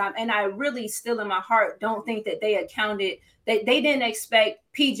bunch of time. And I really still in my heart don't think that they accounted, that they didn't expect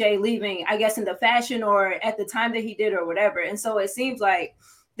PJ leaving, I guess, in the fashion or at the time that he did or whatever. And so it seems like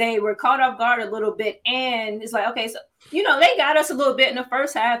they were caught off guard a little bit. And it's like, okay, so, they got us a little bit in the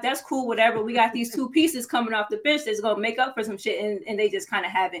first half. That's cool, whatever. We got these two pieces coming off the bench that's going to make up for some shit. And they just kind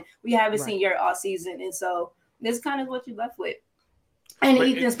of haven't. We haven't seen Yurt all season. And so this kind of what you left with. And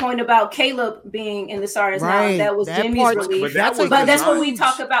Ethan's point about Caleb being in the starters now, that was Jimmy's relief. But that's what we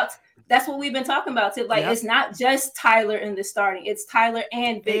talk about. That's what we've been talking about. Too. Like, it's not just Tyler in the starting. It's Tyler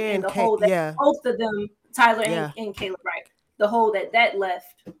and Vic in the hole that both of them, Tyler and Caleb, right? The hole that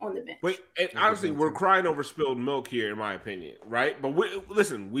left on the bench. And honestly, we're crying over spilled milk here, in my opinion, right? But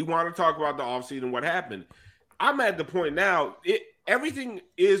listen, we want to talk about the offseason and what happened. I'm at the point now, everything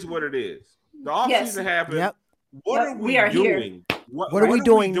is what it is. The offseason happened. Yep. What are we doing? What are we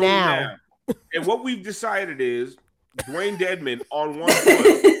doing now? And what we've decided is Dwayne Dedmon on one foot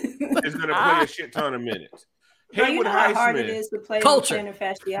is going to play a shit ton of minutes. You know how hard it is to play with plantar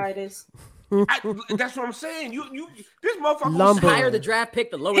fasciitis. That's what I'm saying. This motherfucker the higher the draft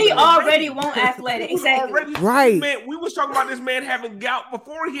pick, the lower. He already won't athletic. Exactly. Right. Man, we was talking about this man having gout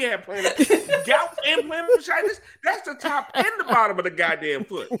before he had plantar gout and plantar fasciitis. That's the top and the bottom of the goddamn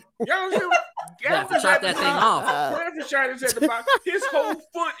foot. Y'all see? Chop that thing off. Plantar fasciitis at the bottom. His whole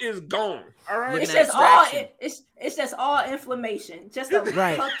foot is gone. All right. It's just all inflammation. Just a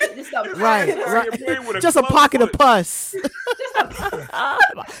just a pocket of pus.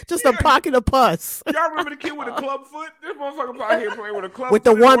 Just a pocket of pus. Y'all remember the kid with a club foot? This motherfucker out here playing with a club with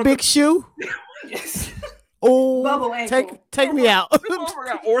foot. The one big shoe? Yes. Oh, take me out. This motherfucker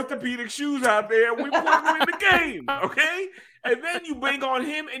got orthopedic shoes out there. We put him in the game, okay? And then you bang on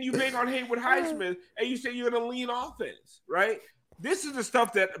him and you bang on Haywood Highsmith and you say you're going to lean offense, right? This is the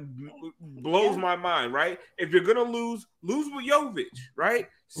stuff that blows my mind, right? If you're going to lose with Jovic, right?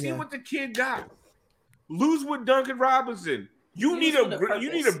 See what the kid got. Lose with Duncan Robinson. You need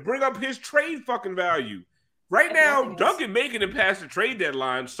to bring up his trade fucking value. Right now, Duncan making it past the trade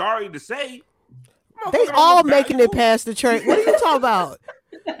deadline. Sorry to say. They all making it past the trade. What are you talking about?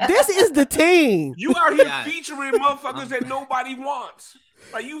 This is the team. You out here featuring motherfuckers that nobody wants.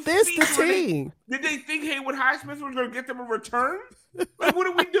 Like this the team. Did they think Haywood Highsmith was going to get them a return? Like, what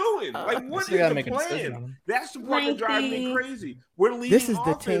are we doing? Like, what is the plan? That's the part that drives me crazy. We're leading offense,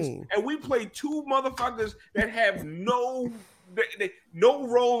 the team, and we play two motherfuckers that have no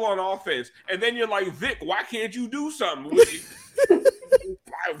role on offense. And then you're like, Vic, why can't you do something?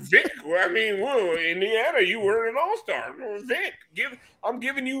 Vic, Indiana, you were an all-star. Vic, I'm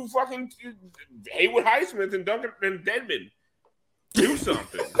giving you fucking Haywood Highsmith and Duncan and Dedmon. Do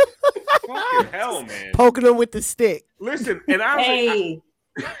something. Fucking hell, man. Poking them with the stick. Listen, and honestly,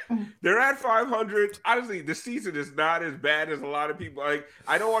 they're at 500. Honestly, the season is not as bad as a lot of people. Like,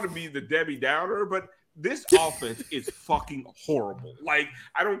 I don't want to be the Debbie Downer, but this offense is fucking horrible. Like,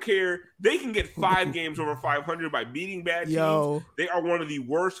 I don't care. They can get 5 games over 500 by beating bad teams. They are one of the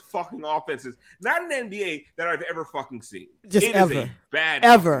worst fucking offenses, not in the NBA, that I've ever fucking seen. Just it ever. Is a bad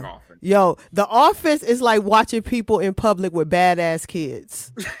offense. Yo, the offense is like watching people in public with badass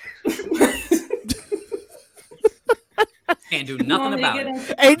kids. Can't do nothing about it.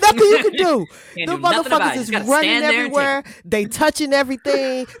 Ain't nothing you can do. The motherfuckers is running everywhere. They touching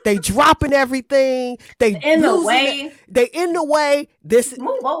everything. They dropping everything. They in the way. They in the way. This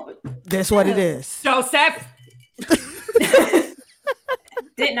move over. That's what it is. Joseph.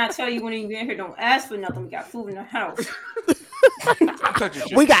 Didn't I tell you when you get here? Don't ask for nothing. We got food in the house.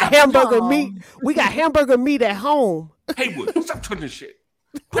 We got hamburger meat. We got hamburger meat at home. Haywood, stop touching shit.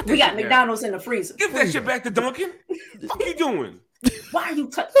 We got McDonald's in the freezer. Give that shit back to Duncan. What are you doing? Why are you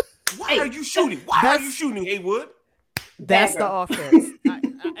Why are you shooting? Why are you shooting, Haywood? That's the offense.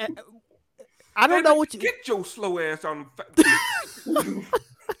 I don't know what you... Get your slow ass on... Go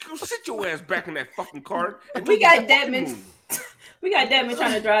sit your ass back in that fucking car. We got Dedmon. We got Dedmon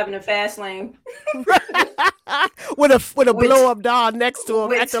trying to drive in the fast lane. with a blow-up doll next to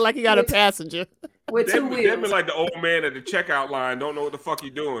him, acting like he got a passenger. With 2 wheels. Dedmon like the old man at the checkout line, don't know what the fuck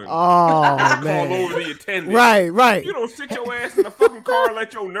you doing. Oh, man. Call over the attendant. Right. You don't sit your ass in the fucking car and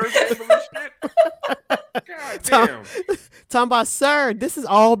let your nurse handle this shit. God damn. Talking about, sir, this is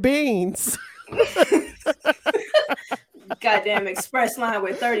all beans. Goddamn express line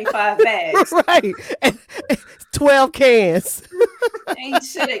with 35 bags. Right. And 12 cans. Ain't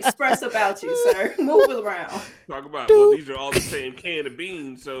shit express about you, sir. Move it around. Talk about, well, these are all the same can of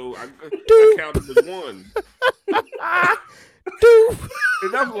beans, so I counted as one.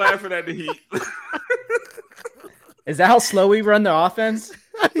 Enough laughing at the Heat. Is that how slow we run the offense?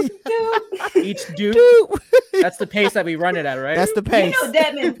 Each dude. That's the pace that we run it at, right? That's the pace. You know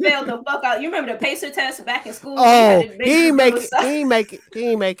Dedmon failed the fuck out. You remember the pacer test back in school? Oh, he ain't make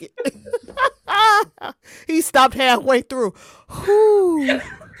it. He stopped halfway through.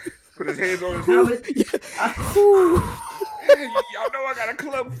 Put his hands on his hip. Y'all know I got a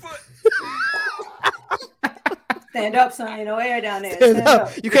club foot. Stand up, son. Ain't no air down there. Stand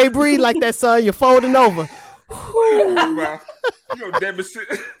up. You can't breathe like that, son. You're folding over. You know,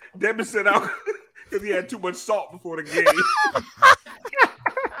 Dedmon sit out because he had too much salt before the game.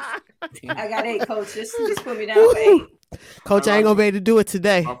 I got 8, coach. Just put me down for 8. Coach, I ain't gonna be able to do it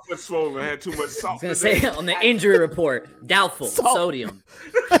today. My foot swollen. I had too much salt. I was gonna say on the injury report, doubtful sodium.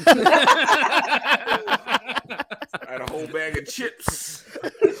 I had a whole bag of chips.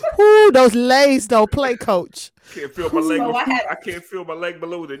 Ooh, those Lays don't play, coach. Can't feel my leg. I can't feel my leg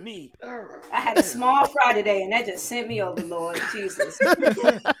below the knee. I had a small fry today, and that just sent me over, Lord Jesus.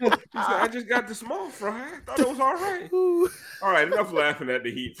 I just got the small fry. I thought it was all right. All right, enough laughing at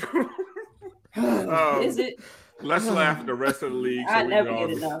the Heat. Is it? Let's laugh at the rest of the league. I never get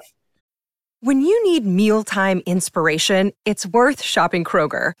enough. When you need mealtime inspiration, it's worth shopping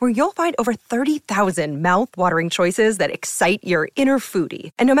Kroger, where you'll find over 30,000 mouth-watering choices that excite your inner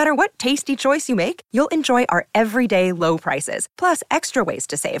foodie. And no matter what tasty choice you make, you'll enjoy our everyday low prices, plus extra ways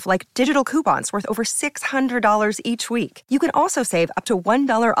to save, like digital coupons worth over $600 each week. You can also save up to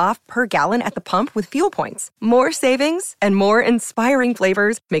 $1 off per gallon at the pump with fuel points. More savings and more inspiring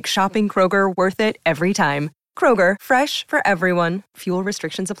flavors make shopping Kroger worth it every time. Kroger, fresh for everyone. Fuel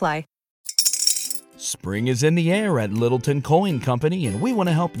restrictions apply. Spring is in the air at Littleton Coin Company, and we want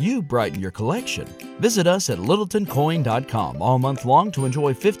to help you brighten your collection. Visit us at littletoncoin.com all month long to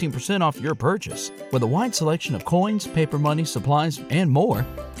enjoy 15% off your purchase. With a wide selection of coins, paper money, supplies, and more,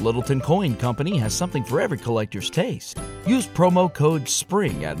 Littleton Coin Company has something for every collector's taste. Use promo code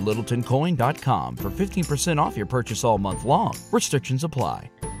SPRING at littletoncoin.com for 15% off your purchase all month long. Restrictions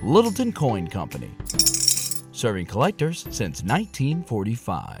apply. Littleton Coin Company. Serving collectors since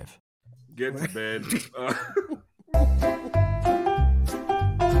 1945. Get to bed.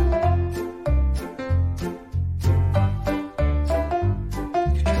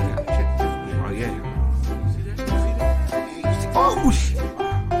 Oh,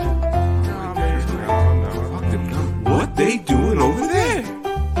 what they doing over there?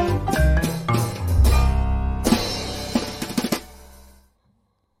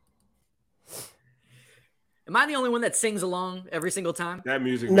 Am I the only one that sings along every single time? That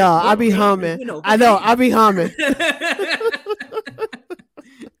music. No, I be humming. You know, I know, I be humming.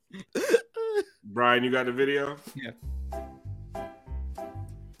 Brian, you got the video? Yeah.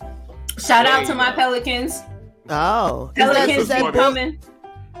 Shout out to my Pelicans. Oh, Pelicans keep coming.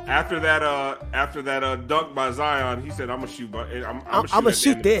 After that dunk by Zion, he said, "I'm gonna shoot. I'm gonna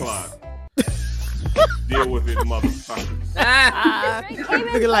shoot this." Deal with it, motherfuckers.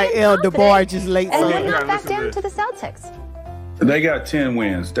 Looking like El DeBar just late. And they're not back down to the Celtics. They got 10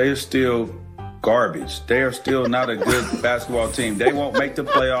 wins. They are still garbage. They are still not a good basketball team. They won't make the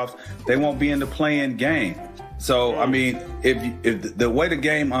playoffs. They won't be in the play-in game. So, I mean, if the way the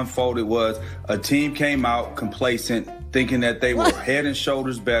game unfolded was a team came out complacent, thinking that they were head and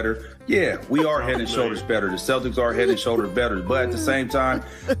shoulders better. Yeah, we are head and shoulders better. The Celtics are head and shoulders better. But at the same time,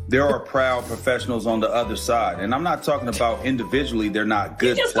 there are proud professionals on the other side. And I'm not talking about individually, they're not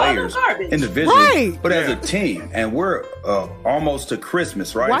good players individually, right, but as a team. And we're almost to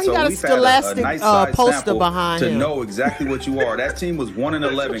Christmas, right? Why so got we've had a nice size poster sample behind to him? Know exactly what you are. That team was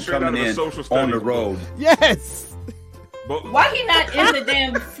 1-11 coming in on the road. Yes. But why he not in the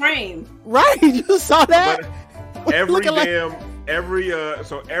damn frame? Right, you saw that?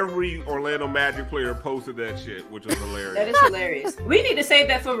 Every Orlando Magic player posted that shit, which was hilarious. That is hilarious. We need to save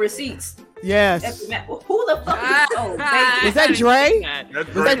that for receipts. Yes. Who the fuck is? Oh, baby. Is that Dre? That's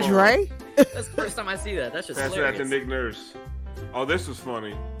Is that Dre? That's the first time I see that. That's just hilarious. That's Nick Nurse. Oh, this was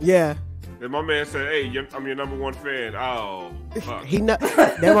funny. Yeah. And my man said, "Hey, I'm your number one fan." Oh, fuck. That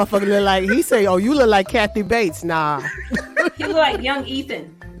motherfucker look like, he say, "Oh, you look like Kathy Bates." Nah. He look like young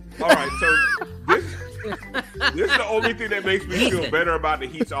Ethan. All right, so this is the only thing that makes me feel better about the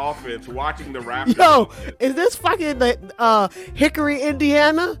Heat's offense, watching the Raptors. Yo, is this fucking Hickory,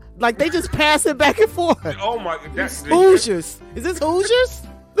 Indiana? Like, they just pass it back and forth. Oh my, that's Hoosiers. Is this Hoosiers?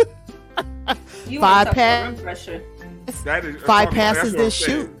 5 passes. That is 5 passes, then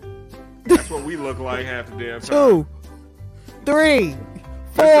shoot. That's what we look like half the damn time. 2. 3,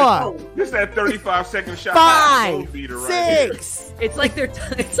 4. This is that 35-second shot. 5, right 6. It's like they're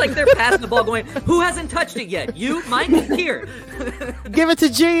passing the ball, going, "Who hasn't touched it yet? You, Mike, here." Give it to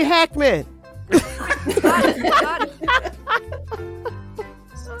Gene Hackman. Got it.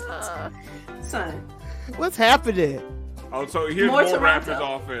 Son. What's happening? Oh, so here's more Raptors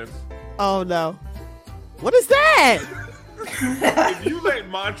offense. Oh no. What is that? If you let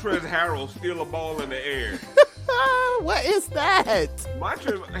Montrezl Harrell steal a ball in the air. What is that?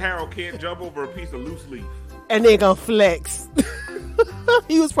 Montrezl Harrell can't jump over a piece of loose leaf. And then gonna flex.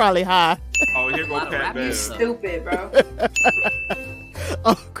 He was probably high. Oh, here go Pat Bev. You stupid, bro.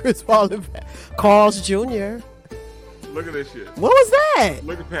 Oh, Chris Paul and Carl's Jr. Look at this shit. What was that?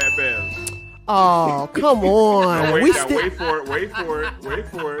 Look at Pat Bev. Oh, come on. No, wait for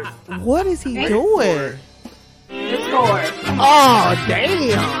it. What is he doing? The score. Oh,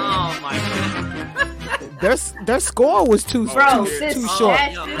 damn. Oh my god. Their score was too short.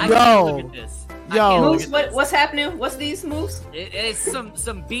 Yo. Moose, what's happening? What's these moves? It's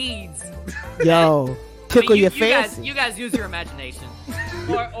some beads. Yo. Tickle your fancy. You guys use your imagination.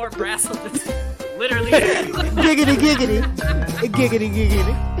 or bracelets. Literally. Giggity, giggity. Giggity,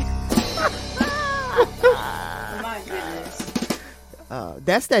 giggity. My goodness.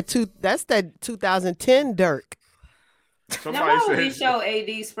 That's that 2010 Dirk. Now, why would we show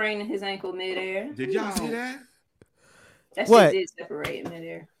AD spraining his ankle midair? Did y'all see that? That What? shit did separate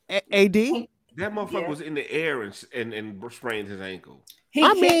midair. AD? That motherfucker was in the air and sprained his ankle. He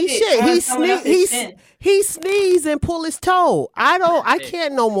sneezed and pull his toe. I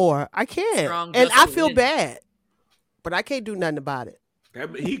can't no more. I can't. And I feel bad. But I can't do nothing about it.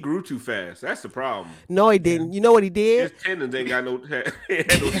 He grew too fast. That's the problem. No, he didn't. You know what he did? His tendons ain't got no time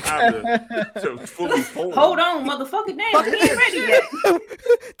to fully form. Hold on, motherfucker. Damn, he ain't ready yet.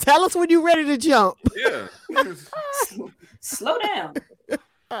 Tell us when you're ready to jump. Yeah. Slow down.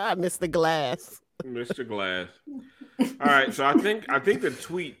 Mr. Glass. Mr. Glass. All right, so I think the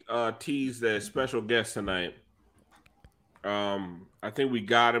tweet teased the special guest tonight. I think we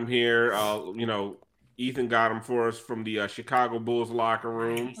got him here. Ethan got him for us from the Chicago Bulls locker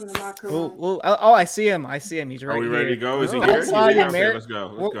room. I see him. He's right here. Are we ready to go? Is he here? Okay, let's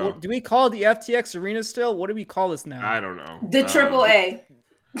go. Do we call it the FTX Arena still? What do we call this now? I don't know. The Triple A.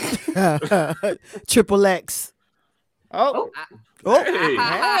 Triple X. Oh.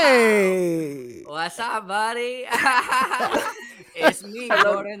 Hey. What's up, buddy? It's me,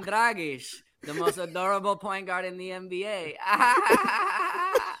 Goran Dragic, the most adorable point guard in the NBA.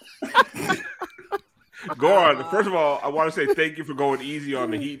 Goran, first of all, I want to say thank you for going easy on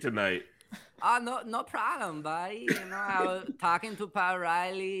the Heat tonight. No problem, buddy. I was talking to Pat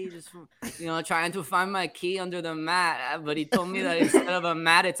Riley, just trying to find my key under the mat, but he told me that instead of a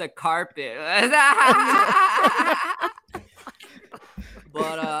mat, it's a carpet.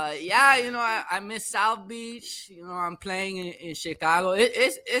 But I miss South Beach. I'm playing in Chicago.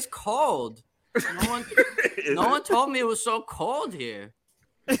 It's cold. No one told me it was so cold here.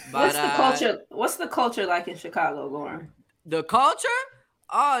 But, what's the culture like in Chicago, Goran? The culture?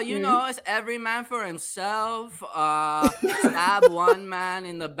 Oh, it's every man for himself. Stab one man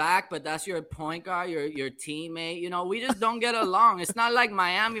in the back, but that's your point guard, your teammate. We just don't get along. It's not like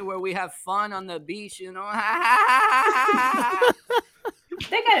Miami where we have fun on the beach. They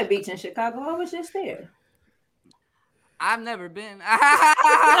got a beach in Chicago. I was just there. I've never been.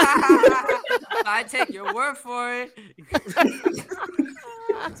 I take your word for it.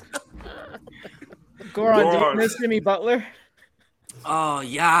 Goran, do you miss Jimmy Butler? Oh,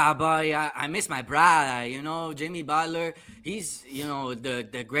 yeah, but I miss my brother, Jimmy Butler. He's,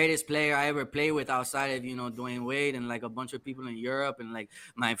 the greatest player I ever played with outside of, Dwayne Wade and, like, a bunch of people in Europe and, like,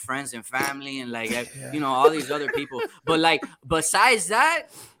 my friends and family and, like, all these other people. But, like, besides that,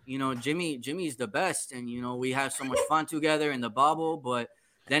 Jimmy's the best. And, we have so much fun together in the bubble. But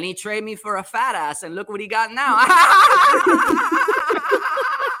then he traded me for a fat ass, and look what he got now.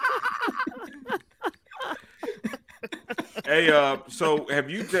 Hey, so have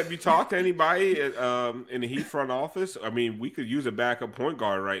you talked to anybody in the Heat front office? I mean, we could use a backup point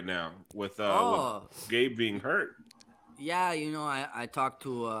guard right now with Gabe being hurt. Yeah, I talked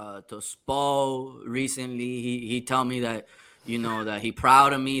to Spo recently. He told me that that he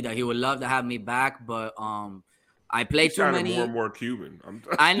proud of me, that he would love to have me back, but I play too many. More and more Cuban.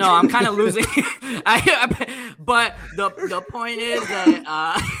 I know. I'm kind of losing. But the point is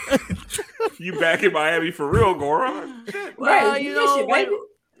that you back in Miami for real, Goran? Well,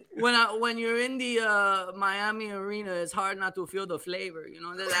 when you're in the Miami arena, it's hard not to feel the flavor.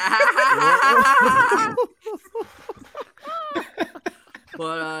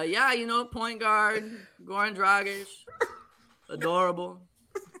 But point guard, Goran Dragic. adorable.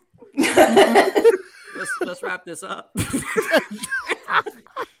 Let's wrap this up. You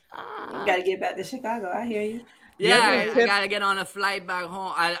gotta get back to Chicago. I hear you. Yeah, I gotta get on a flight back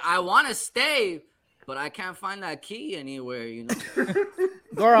home. I want to stay, but I can't find that key anywhere, you know.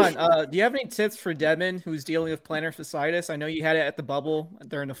 Goran, do you have any tips for Dedmon, who's dealing with plantar fasciitis? I know you had it at the bubble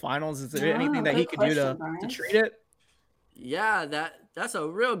during the finals. Is there anything that he could do to treat it? Yeah, that's a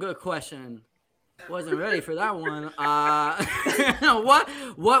real good question. Wasn't ready for that one.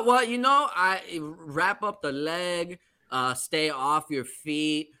 What? You know, I wrap up the leg, stay off your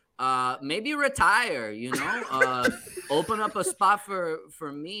feet, maybe retire. You know, open up a spot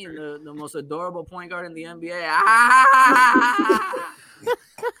for me, the most adorable point guard in the NBA.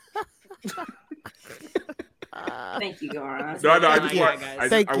 Thank you, Goran. No, I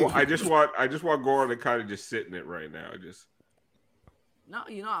just want Goran to kind of just sit in it right now. Just. No,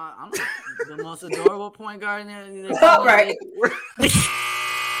 you know, I'm the most adorable point guard in the right.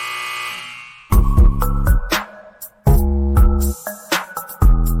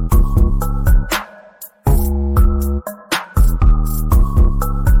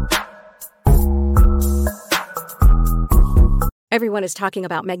 Everyone is talking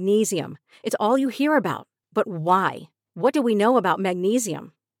about magnesium. It's all you hear about. But why? What do we know about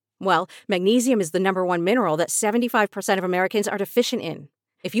magnesium? Well, magnesium is the number one mineral that 75% of Americans are deficient in.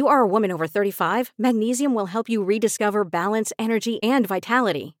 If you are a woman over 35, magnesium will help you rediscover balance, energy, and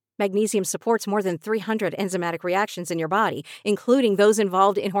vitality. Magnesium supports more than 300 enzymatic reactions in your body, including those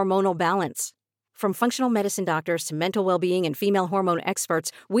involved in hormonal balance. From functional medicine doctors to mental well-being and female hormone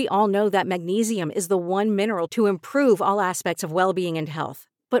experts, we all know that magnesium is the one mineral to improve all aspects of well-being and health.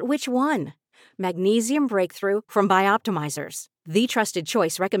 But which one? Magnesium Breakthrough from Bioptimizers, the trusted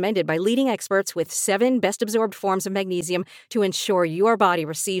choice recommended by leading experts with 7 best-absorbed forms of magnesium to ensure your body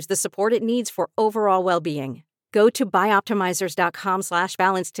receives the support it needs for overall well-being. Go to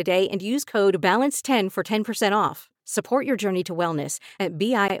bioptimizers.com/balance today and use code BALANCE10 for 10% off. Support your journey to wellness at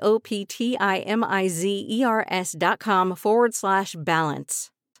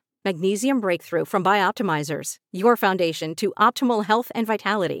bioptimizers.com/balance. Magnesium Breakthrough from Bioptimizers, your foundation to optimal health and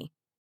vitality.